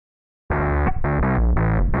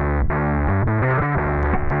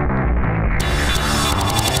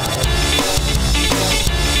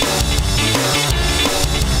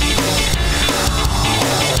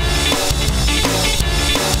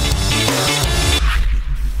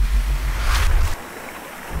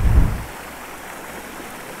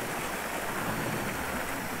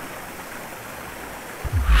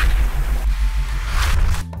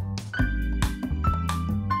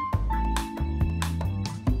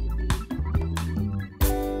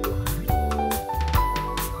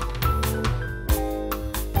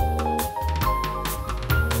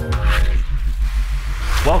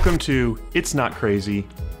Welcome to It's Not Crazy,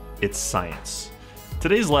 It's Science.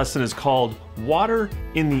 Today's lesson is called Water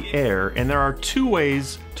in the Air, and there are two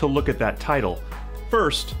ways to look at that title.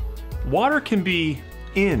 First, water can be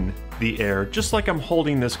in the air, just like I'm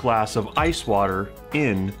holding this glass of ice water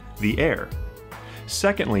in the air.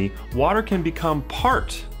 Secondly, water can become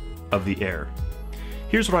part of the air.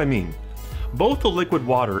 Here's what I mean. Both the liquid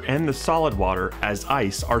water and the solid water, as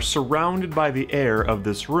ice, are surrounded by the air of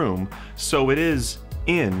this room, so it is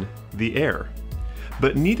in the air.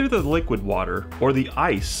 But neither the liquid water or the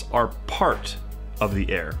ice are part of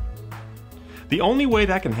the air. The only way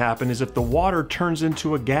that can happen is if the water turns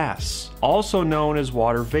into a gas, also known as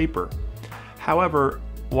water vapor. However,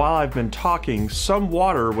 while I've been talking, some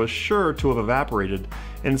water was sure to have evaporated,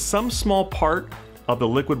 and some small part of the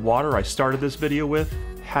liquid water I started this video with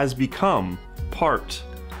has become part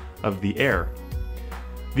of the air.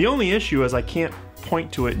 The only issue is I can't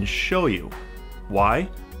point to it and show you. Why?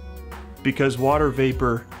 Because water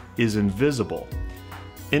vapor is invisible.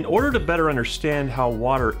 In order to better understand how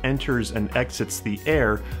water enters and exits the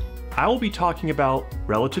air, I will be talking about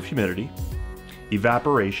relative humidity,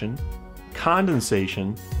 evaporation,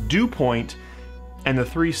 condensation, dew point, and the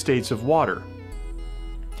three states of water.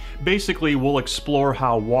 Basically, we'll explore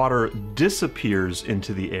how water disappears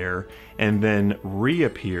into the air and then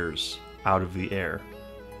reappears out of the air.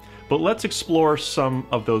 But let's explore some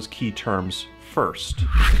of those key terms first.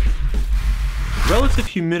 Relative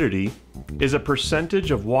humidity is a percentage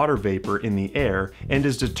of water vapor in the air and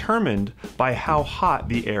is determined by how hot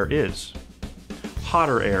the air is.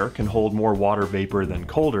 Hotter air can hold more water vapor than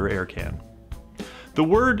colder air can. The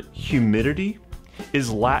word humidity is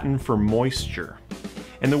Latin for moisture,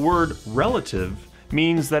 and the word relative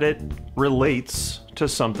means that it relates to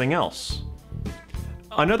something else.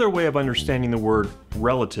 Another way of understanding the word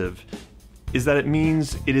relative is that it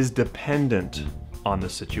means it is dependent on the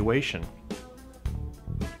situation.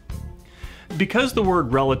 Because the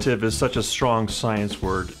word relative is such a strong science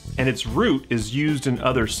word, and its root is used in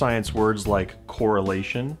other science words like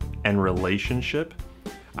correlation and relationship,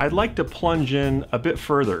 I'd like to plunge in a bit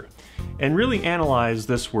further and really analyze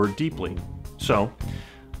this word deeply. So,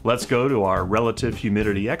 let's go to our relative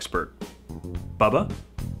humidity expert. Bubba?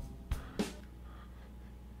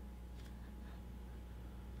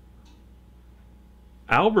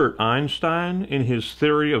 Albert Einstein, in his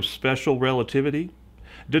theory of special relativity,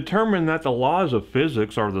 determined that the laws of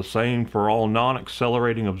physics are the same for all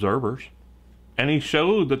non-accelerating observers, and he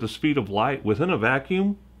showed that the speed of light within a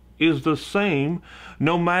vacuum is the same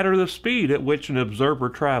no matter the speed at which an observer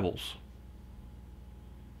travels.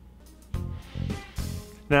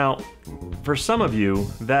 Now, for some of you,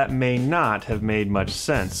 that may not have made much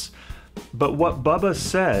sense, but what Bubba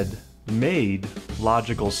said made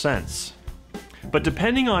logical sense. But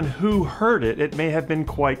depending on who heard it, it may have been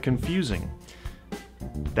quite confusing.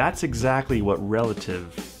 That's exactly what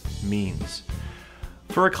relative means.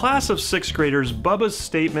 For a class of 6th graders, Bubba's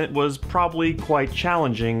statement was probably quite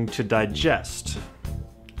challenging to digest.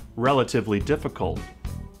 Relatively difficult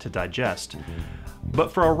to digest.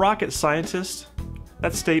 But for a rocket scientist,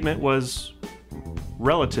 that statement was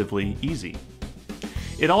relatively easy.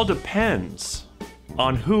 It all depends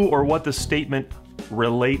on who or what the statement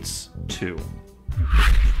relates to.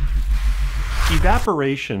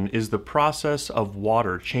 Evaporation is the process of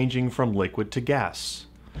water changing from liquid to gas.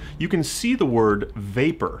 You can see the word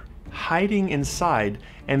vapor hiding inside,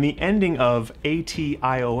 and the ending of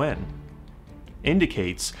ation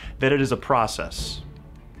indicates that it is a process.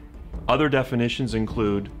 Other definitions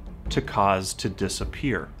include to cause to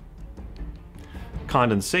disappear.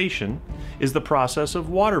 Condensation is the process of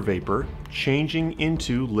water vapor changing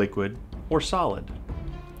into liquid or solid.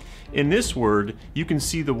 In this word, you can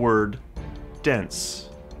see the word dense.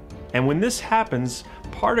 And when this happens,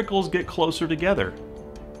 particles get closer together.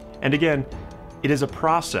 And again, it is a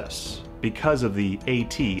process because of the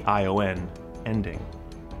ation ending.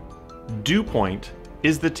 Dew point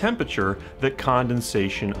is the temperature that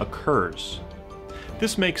condensation occurs.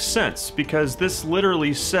 This makes sense because this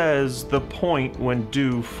literally says the point when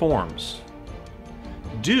dew forms.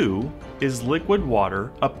 Dew is liquid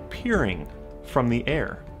water appearing from the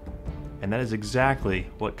air. And that is exactly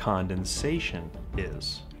what condensation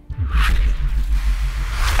is.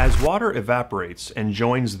 As water evaporates and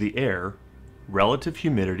joins the air, relative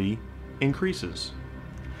humidity increases.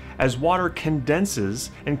 As water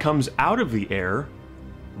condenses and comes out of the air,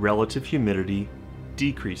 relative humidity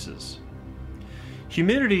decreases.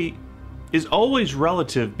 Humidity is always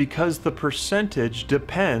relative because the percentage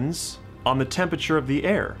depends on the temperature of the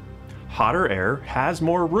air. Hotter air has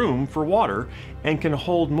more room for water and can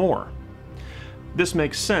hold more. This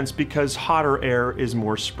makes sense because hotter air is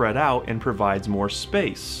more spread out and provides more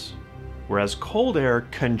space, whereas cold air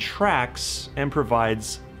contracts and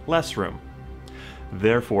provides less room.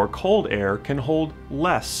 Therefore, cold air can hold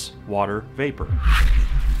less water vapor.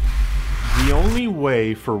 The only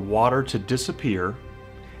way for water to disappear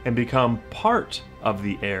and become part of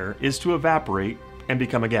the air is to evaporate and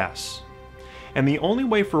become a gas. And the only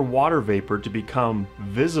way for water vapor to become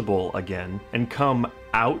visible again and come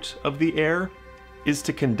out of the air is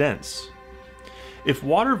to condense. If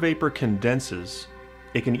water vapor condenses,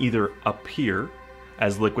 it can either appear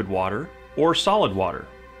as liquid water or solid water,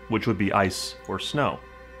 which would be ice or snow.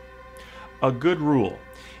 A good rule: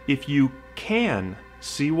 if you can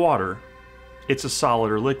see water, it's a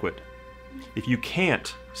solid or liquid. If you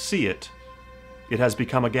can't see it, it has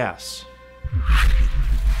become a gas.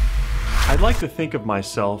 I'd like to think of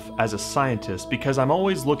myself as a scientist because I'm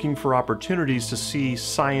always looking for opportunities to see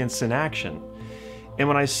science in action. And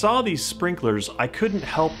when I saw these sprinklers, I couldn't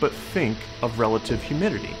help but think of relative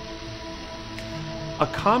humidity. A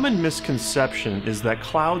common misconception is that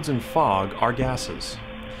clouds and fog are gases.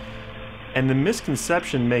 And the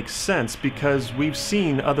misconception makes sense because we've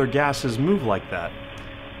seen other gases move like that.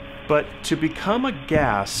 But to become a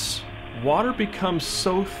gas, water becomes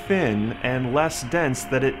so thin and less dense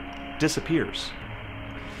that it disappears.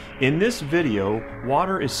 In this video,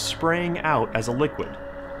 water is spraying out as a liquid,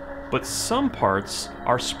 but some parts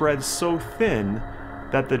are spread so thin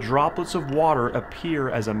that the droplets of water appear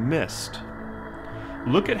as a mist.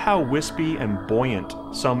 Look at how wispy and buoyant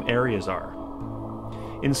some areas are.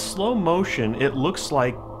 In slow motion, it looks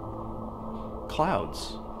like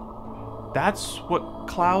clouds. That's what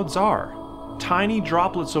clouds are. Tiny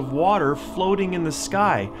droplets of water floating in the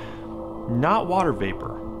sky, not water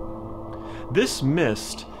vapor. This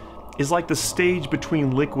mist is like the stage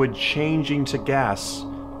between liquid changing to gas,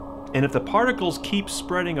 and if the particles keep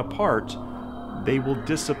spreading apart, they will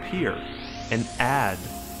disappear and add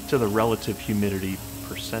to the relative humidity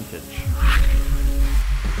percentage.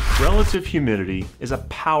 Relative humidity is a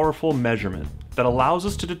powerful measurement that allows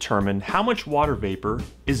us to determine how much water vapor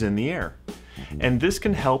is in the air, and this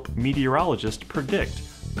can help meteorologists predict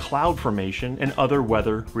cloud formation and other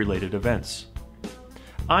weather-related events.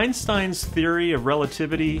 Einstein's theory of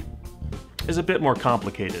relativity is a bit more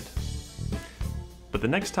complicated. But the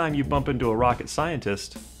next time you bump into a rocket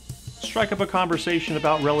scientist, strike up a conversation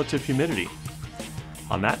about relative humidity.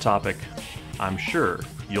 On that topic, I'm sure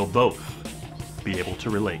you'll both be able to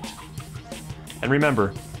relate. And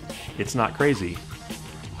remember, it's not crazy,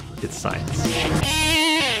 it's science.